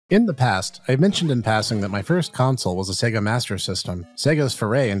In the past, I mentioned in passing that my first console was a Sega Master System, Sega's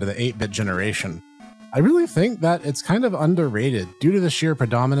foray into the 8-bit generation. I really think that it's kind of underrated due to the sheer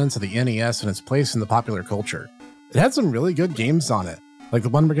predominance of the NES and its place in the popular culture. It had some really good games on it, like the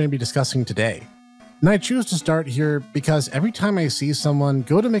one we're going to be discussing today. And I choose to start here because every time I see someone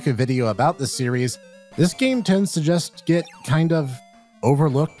go to make a video about the series, this game tends to just get kind of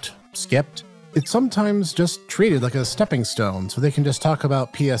overlooked, skipped. It's sometimes just treated like a stepping stone so they can just talk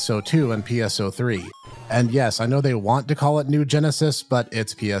about PSO2 and PSO3. And yes, I know they want to call it New Genesis, but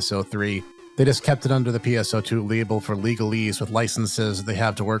it's PSO3. They just kept it under the PSO2 label for legalese with licenses they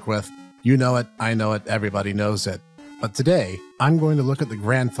have to work with. You know it, I know it, everybody knows it. But today, I'm going to look at the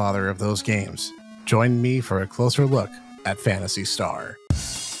grandfather of those games. Join me for a closer look at Phantasy Star.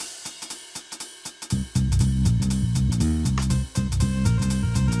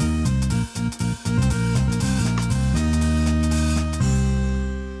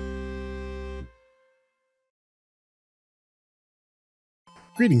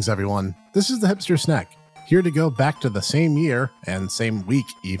 Greetings everyone, this is the hipster Snek, here to go back to the same year, and same week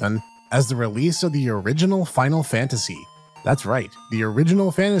even, as the release of the original Final Fantasy. That's right, the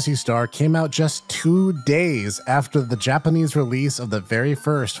original Phantasy Star came out just 2 days after the Japanese release of the very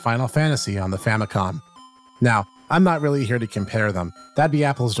first Final Fantasy on the Famicom. Now, I'm not really here to compare them, that'd be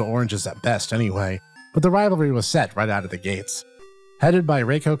apples to oranges at best anyway, but the rivalry was set right out of the gates. Headed by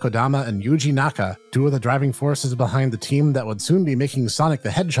Reiko Kodama and Yuji Naka, two of the driving forces behind the team that would soon be making Sonic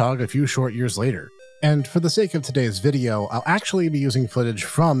the Hedgehog a few short years later. And for the sake of today's video, I'll actually be using footage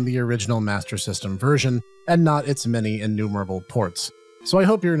from the original Master System version, and not its many innumerable ports. So I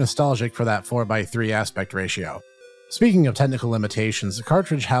hope you're nostalgic for that 4:3 aspect ratio. Speaking of technical limitations, the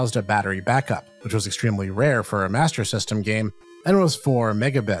cartridge housed a battery backup, which was extremely rare for a Master System game, and was 4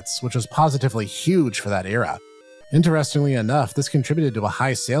 megabits, which was positively huge for that era. Interestingly enough, this contributed to a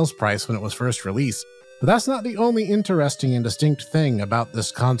high sales price when it was first released, but that's not the only interesting and distinct thing about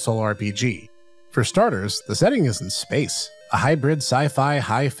this console RPG. For starters, the setting is in space, a hybrid sci-fi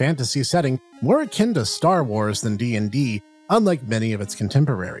high fantasy setting more akin to Star Wars than D&D, unlike many of its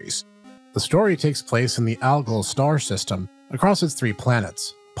contemporaries. The story takes place in the Algol star system, across its 3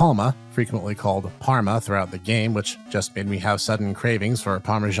 planets, Palma, frequently called Parma throughout the game, which just made me have sudden cravings for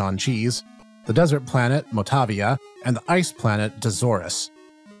Parmesan cheese, the desert planet, Motavia, and the ice planet, Dazorus.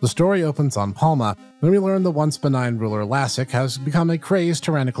 The story opens on Palma, when we learn the once benign ruler Lassic has become a crazed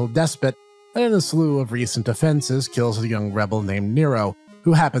tyrannical despot, and in a slew of recent offenses kills a young rebel named Nero,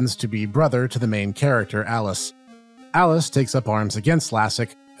 who happens to be brother to the main character, Alice. Alice takes up arms against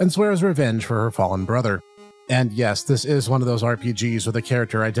Lassic, and swears revenge for her fallen brother. And yes, this is one of those RPGs where the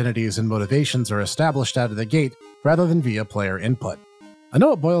character identities and motivations are established out of the gate, rather than via player input. I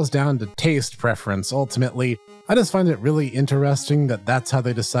know it boils down to taste preference ultimately, I just find it really interesting that that's how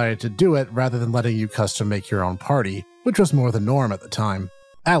they decided to do it rather than letting you custom make your own party, which was more the norm at the time.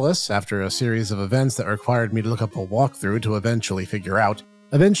 Alice, after a series of events that required me to look up a walkthrough to eventually figure out,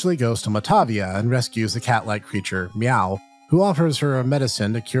 eventually goes to Motavia and rescues the cat-like creature, Meow, who offers her a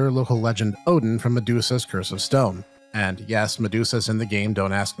medicine to cure local legend Odin from Medusa's Curse of Stone. And yes, Medusa's in the game,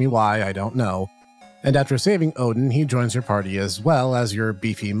 don't ask me why, I don't know. And after saving Odin, he joins your party as well as your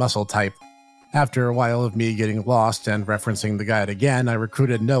beefy muscle type. After a while of me getting lost and referencing the guide again, I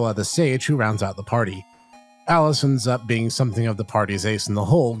recruited Noah the Sage, who rounds out the party. Alice ends up being something of the party's ace in the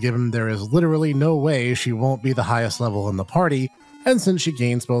hole, given there is literally no way she won't be the highest level in the party, and since she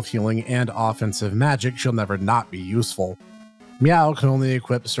gains both healing and offensive magic, she'll never not be useful. Meow can only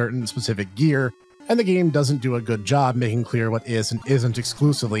equip certain specific gear, and the game doesn't do a good job making clear what is and isn't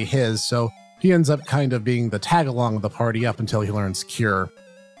exclusively his, so he ends up kind of being the tag-along of the party up until he learns Cure.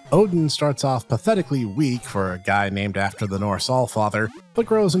 Odin starts off pathetically weak for a guy named after the Norse Allfather, but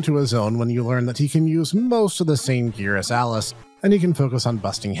grows into his own when you learn that he can use most of the same gear as Alice, and he can focus on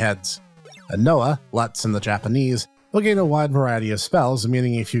busting heads. And Noah, Lutz in the Japanese, will gain a wide variety of spells,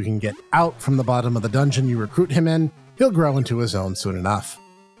 meaning if you can get out from the bottom of the dungeon you recruit him in, he'll grow into his own soon enough.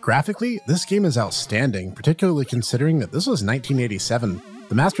 Graphically, this game is outstanding, particularly considering that this was 1987.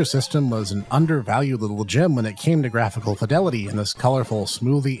 The Master System was an undervalued little gem when it came to graphical fidelity, and this colorful,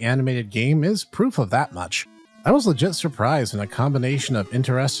 smoothly animated game is proof of that much. I was legit surprised when a combination of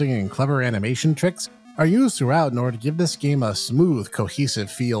interesting and clever animation tricks are used throughout in order to give this game a smooth, cohesive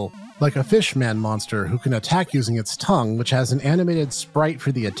feel, like a fishman monster who can attack using its tongue, which has an animated sprite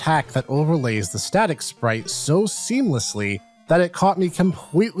for the attack that overlays the static sprite so seamlessly that it caught me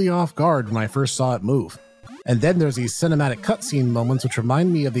completely off guard when I first saw it move. And then there's these cinematic cutscene moments which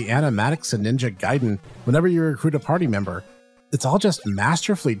remind me of the animatics in Ninja Gaiden whenever you recruit a party member. It's all just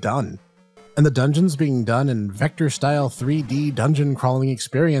masterfully done. And the dungeons being done in vector-style 3D dungeon crawling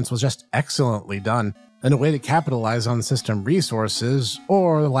experience was just excellently done, and a way to capitalize on system resources,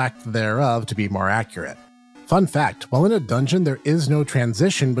 or lack thereof to be more accurate. Fun fact, while in a dungeon there is no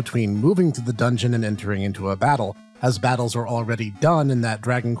transition between moving to the dungeon and entering into a battle, as battles are already done in that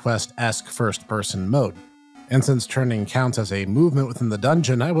Dragon Quest-esque first-person mode. And since turning counts as a movement within the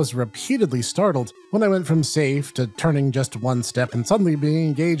dungeon, I was repeatedly startled when I went from safe to turning just one step and suddenly being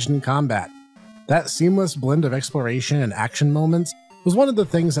engaged in combat. That seamless blend of exploration and action moments was one of the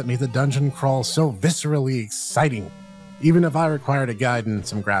things that made the dungeon crawl so viscerally exciting, even if I required a guide and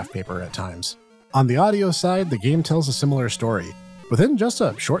some graph paper at times. On the audio side, the game tells a similar story. Within just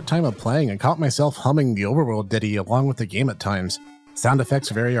a short time of playing, I caught myself humming the overworld ditty along with the game at times. Sound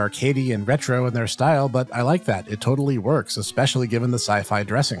effects are very arcadey and retro in their style, but I like that. It totally works, especially given the sci-fi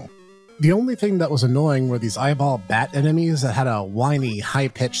dressing. The only thing that was annoying were these eyeball bat enemies that had a whiny,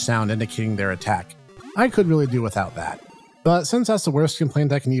 high-pitched sound indicating their attack. I could really do without that. But since that's the worst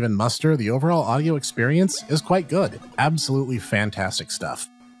complaint I can even muster, the overall audio experience is quite good. Absolutely fantastic stuff.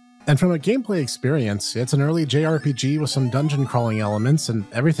 And from a gameplay experience, it's an early JRPG with some dungeon crawling elements and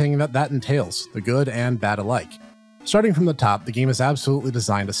everything that entails, the good and bad alike. Starting from the top, the game is absolutely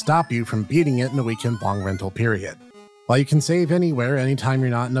designed to stop you from beating it in a weekend-long rental period. While you can save anywhere anytime you're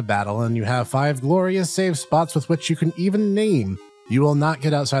not in a battle and you have 5 glorious save spots with which you can even name, you will not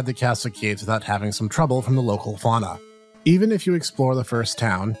get outside the castle gates without having some trouble from the local fauna. Even if you explore the first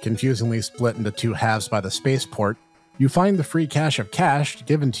town, confusingly split into 2 halves by the spaceport, you find the free cache of cash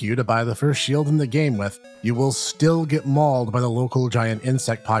given to you to buy the first shield in the game with, you will still get mauled by the local giant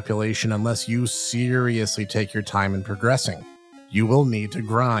insect population unless you seriously take your time in progressing. You will need to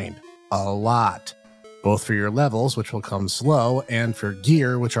grind. A lot. Both for your levels, which will come slow, and for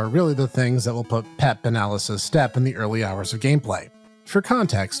gear, which are really the things that will put pep in Alice's step in the early hours of gameplay. For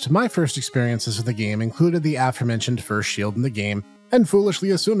context, my first experiences with the game included the aforementioned first shield in the game, and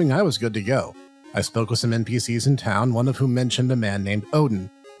foolishly assuming I was good to go. I spoke with some NPCs in town, one of whom mentioned a man named Odin,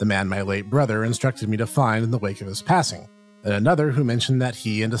 the man my late brother instructed me to find in the wake of his passing, and another who mentioned that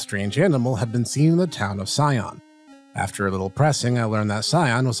he and a strange animal had been seen in the town of Sion. After a little pressing, I learned that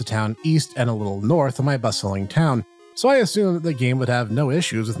Sion was a town east and a little north of my bustling town, so I assumed that the game would have no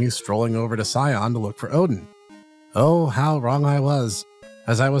issues with me strolling over to Sion to look for Odin. Oh, how wrong I was,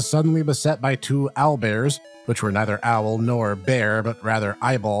 as I was suddenly beset by 2 owlbears, which were neither owl nor bear, but rather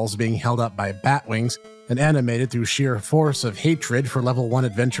eyeballs being held up by bat wings and animated through sheer force of hatred for level 1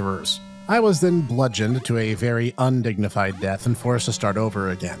 adventurers. I was then bludgeoned to a very undignified death and forced to start over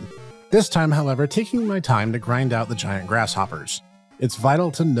again. This time, however, taking my time to grind out the giant grasshoppers. It's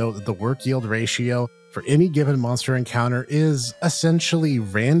vital to note that the work yield ratio for any given monster encounter is essentially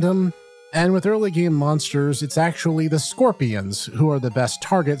random, and with early game monsters, it's actually the scorpions who are the best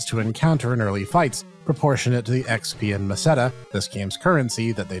targets to encounter in early fights, proportionate to the XP and Meseta, this game's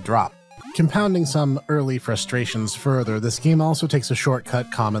currency, that they drop. Compounding some early frustrations further, this game also takes a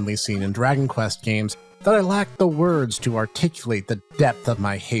shortcut commonly seen in Dragon Quest games that I lack the words to articulate the depth of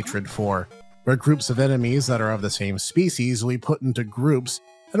my hatred for, where groups of enemies that are of the same species will be put into groups,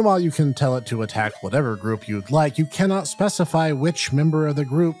 and while you can tell it to attack whatever group you'd like, you cannot specify which member of the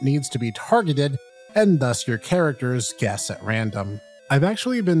group needs to be targeted, and thus your characters guess at random. I've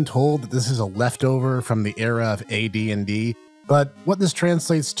actually been told that this is a leftover from the era of AD&D, but what this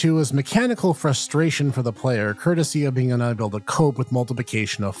translates to is mechanical frustration for the player, courtesy of being unable to cope with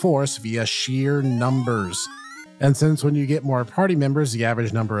multiplication of force via sheer numbers. And since when you get more party members, the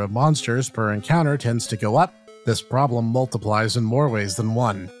average number of monsters per encounter tends to go up, this problem multiplies in more ways than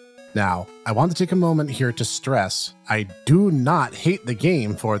one. Now, I want to take a moment here to stress, I do not hate the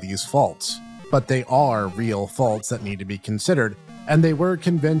game for these faults, but they are real faults that need to be considered, and they were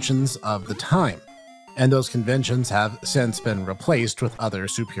conventions of the time. And those conventions have since been replaced with other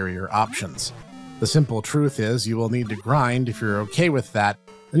superior options. The simple truth is you will need to grind if you're okay with that,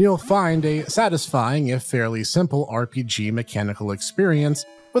 and you'll find a satisfying if fairly simple RPG mechanical experience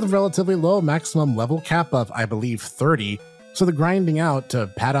with a relatively low maximum level cap of, I believe, 30, so the grinding out to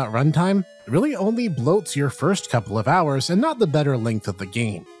pad out runtime really only bloats your first couple of hours and not the better length of the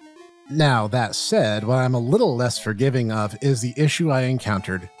game. Now, that said, what I'm a little less forgiving of is the issue I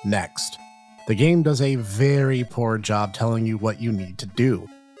encountered next. The game does a very poor job telling you what you need to do.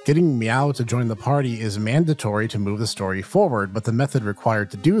 Getting Meow to join the party is mandatory to move the story forward, but the method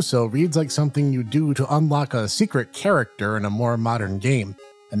required to do so reads like something you do to unlock a secret character in a more modern game,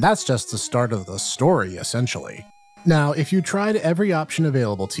 and that's just the start of the story, essentially. Now, if you tried every option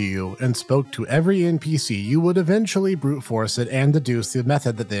available to you and spoke to every NPC, you would eventually brute force it and deduce the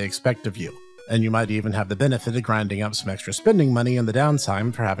method that they expect of you, and you might even have the benefit of grinding up some extra spending money on the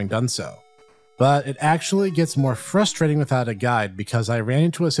downside for having done so. But it actually gets more frustrating without a guide because I ran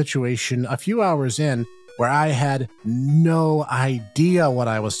into a situation a few hours in where I had no idea what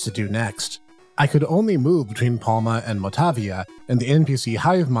I was to do next. I could only move between Palma and Motavia, and the NPC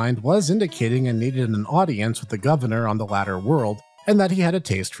hive mind was indicating I needed an audience with the governor on the latter world, and that he had a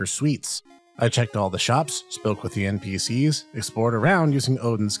taste for sweets. I checked all the shops, spoke with the NPCs, explored around using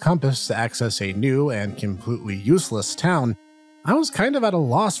Odin's compass to access a new and completely useless town. I was kind of at a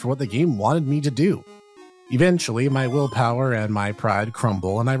loss for what the game wanted me to do. Eventually, my willpower and my pride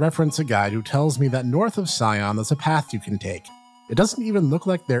crumble, and I reference a guide who tells me that north of Sion there's a path you can take. It doesn't even look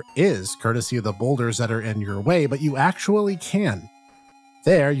like there is, courtesy of the boulders that are in your way, but you actually can.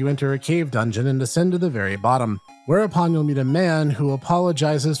 There, you enter a cave dungeon and descend to the very bottom, whereupon you'll meet a man who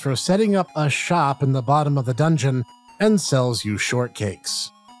apologizes for setting up a shop in the bottom of the dungeon and sells you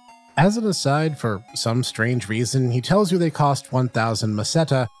shortcakes. As an aside, for some strange reason, he tells you they cost 1,000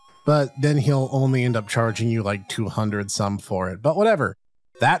 meseta, but then he'll only end up charging you like 200 some for it, but whatever.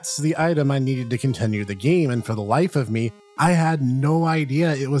 That's the item I needed to continue the game, and for the life of me, I had no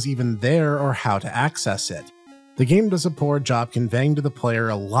idea it was even there or how to access it. The game does a poor job conveying to the player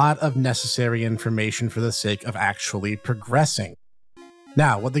a lot of necessary information for the sake of actually progressing.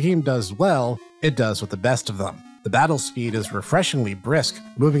 Now, what the game does well, it does with the best of them. The battle speed is refreshingly brisk,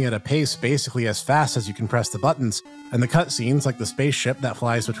 moving at a pace basically as fast as you can press the buttons, and the cutscenes, like the spaceship that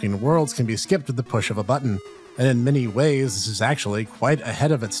flies between worlds, can be skipped with the push of a button. And in many ways, this is actually quite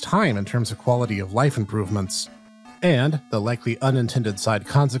ahead of its time in terms of quality of life improvements. And the likely unintended side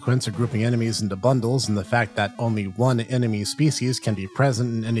consequence of grouping enemies into bundles and the fact that only one enemy species can be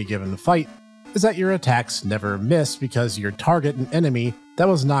present in any given fight is that your attacks never miss because you target an enemy that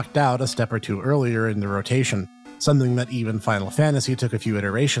was knocked out a step or two earlier in the rotation, something that even Final Fantasy took a few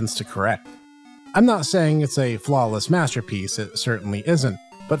iterations to correct. I'm not saying it's a flawless masterpiece, it certainly isn't,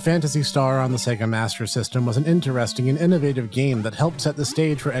 but Phantasy Star on the Sega Master System was an interesting and innovative game that helped set the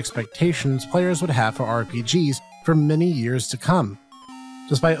stage for expectations players would have for RPGs for many years to come.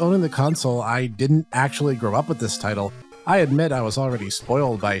 Despite owning the console, I didn't actually grow up with this title. I admit I was already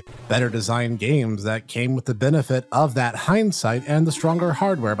spoiled by better designed games that came with the benefit of that hindsight and the stronger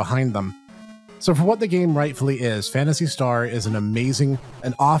hardware behind them. So for what the game rightfully is, Phantasy Star is an amazing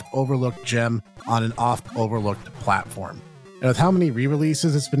and oft-overlooked gem on an oft-overlooked platform. And with how many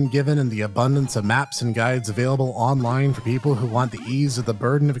re-releases it's been given and the abundance of maps and guides available online for people who want the ease of the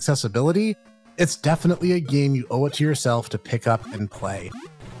burden of accessibility, it's definitely a game you owe it to yourself to pick up and play.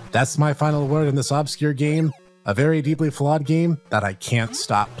 That's my final word on this obscure game, a very deeply flawed game that I can't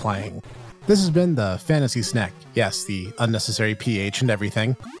stop playing. This has been the Phantasy Snek, yes, the unnecessary PH and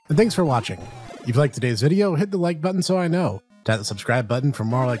everything, and thanks for watching. If you liked today's video, hit the like button so I know, tap the subscribe button for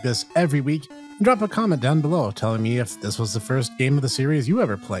more like this every week, and drop a comment down below telling me if this was the first game of the series you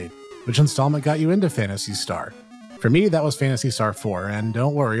ever played, which installment got you into Phantasy Star. For me, that was Phantasy Star 4, and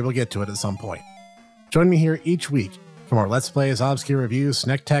don't worry, we'll get to it at some point. Join me here each week for more Let's Plays, obscure reviews,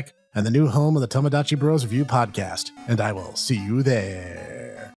 Snek Tech, and the new home of the Tomodachi Bros Review podcast, and I will see you there.